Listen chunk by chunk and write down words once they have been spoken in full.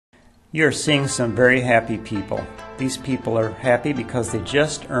You're seeing some very happy people. These people are happy because they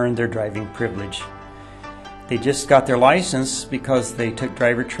just earned their driving privilege. They just got their license because they took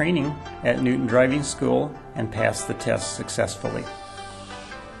driver training at Newton Driving School and passed the test successfully.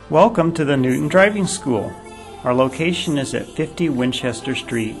 Welcome to the Newton Driving School. Our location is at 50 Winchester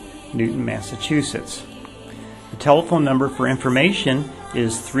Street, Newton, Massachusetts. The telephone number for information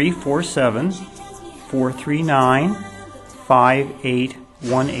is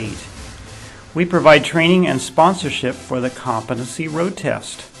 347-439-5818. We provide training and sponsorship for the competency road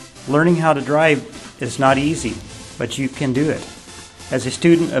test. Learning how to drive is not easy, but you can do it. As a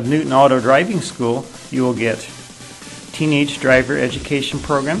student of Newton Auto Driving School, you will get teenage driver education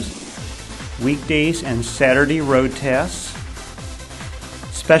programs, weekdays and Saturday road tests,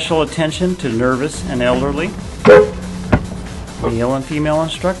 special attention to nervous and elderly, male and female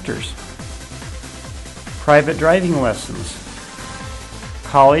instructors, private driving lessons.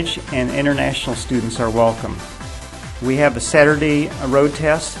 College and international students are welcome. We have a Saturday road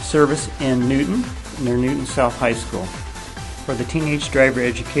test service in Newton, near Newton South High School. For the Teenage Driver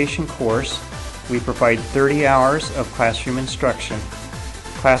Education course, we provide 30 hours of classroom instruction.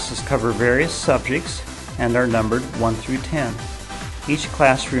 Classes cover various subjects and are numbered 1 through 10. Each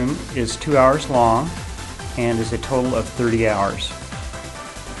classroom is 2 hours long and is a total of 30 hours.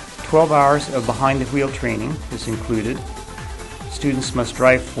 12 hours of behind-the-wheel training is included. Students must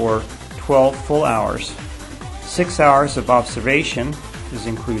drive for 12 full hours. 6 hours of observation is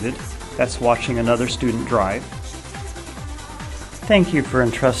included. That's watching another student drive. Thank you for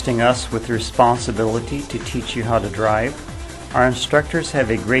entrusting us with the responsibility to teach you how to drive. Our instructors have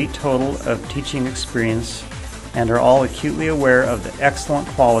a great total of teaching experience and are all acutely aware of the excellent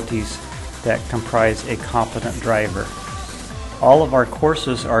qualities that comprise a competent driver. All of our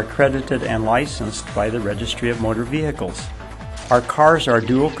courses are accredited and licensed by the Registry of Motor Vehicles. Our cars are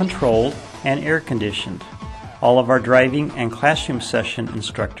dual controlled and air conditioned. All of our driving and classroom session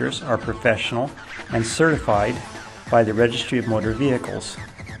instructors are professional and certified by the Registry of Motor Vehicles.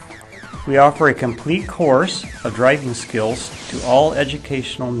 We offer a complete course of driving skills to all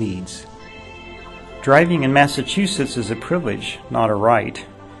educational needs. Driving in Massachusetts is a privilege, not a right.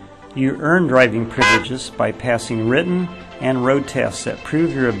 You earn driving privileges by passing written and road tests that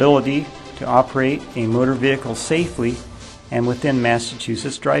prove your ability to operate a motor vehicle safely and within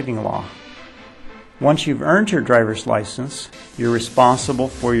Massachusetts driving law. Once you've earned your driver's license, you're responsible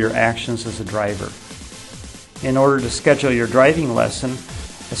for your actions as a driver. In order to schedule your driving lesson,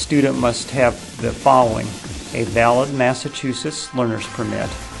 a student must have the following: a valid Massachusetts learner's permit,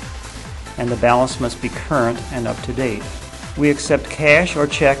 and the balance must be current and up to date. We accept cash or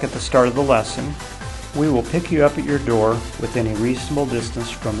check at the start of the lesson. We will pick you up at your door within a reasonable distance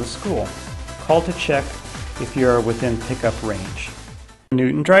from the school. Call to check if you are within pickup range.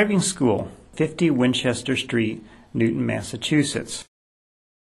 Newton Driving School, 50 Winchester Street, Newton, Massachusetts.